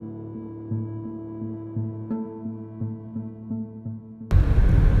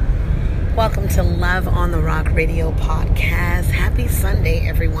Welcome to Love on the Rock Radio podcast. Happy Sunday,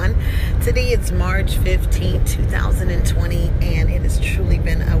 everyone. Today it's March 15th, 2020, and it has truly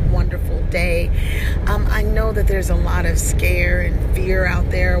been a wonderful day. I know that there's a lot of scare and fear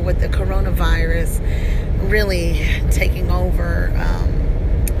out there with the coronavirus really taking over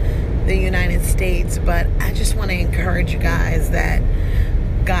the United States, but I just want to encourage you guys that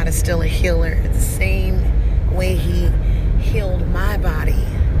God is still a healer. It's the same way He healed my body,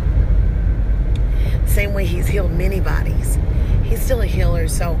 same way He's healed many bodies. He's still a healer.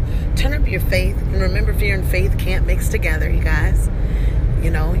 So turn up your faith, and remember, fear and faith can't mix together, you guys.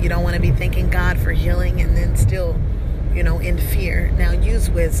 You don't want to be thanking God for healing and then still, in fear. Now use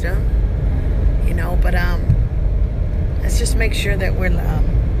wisdom, but let's just make sure that we're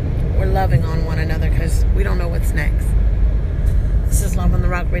loving on one another, because we don't know what's next. This is Love on the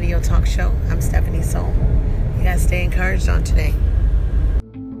Rock Radio Talk Show. I'm Stephanie Soul. You guys stay encouraged on today.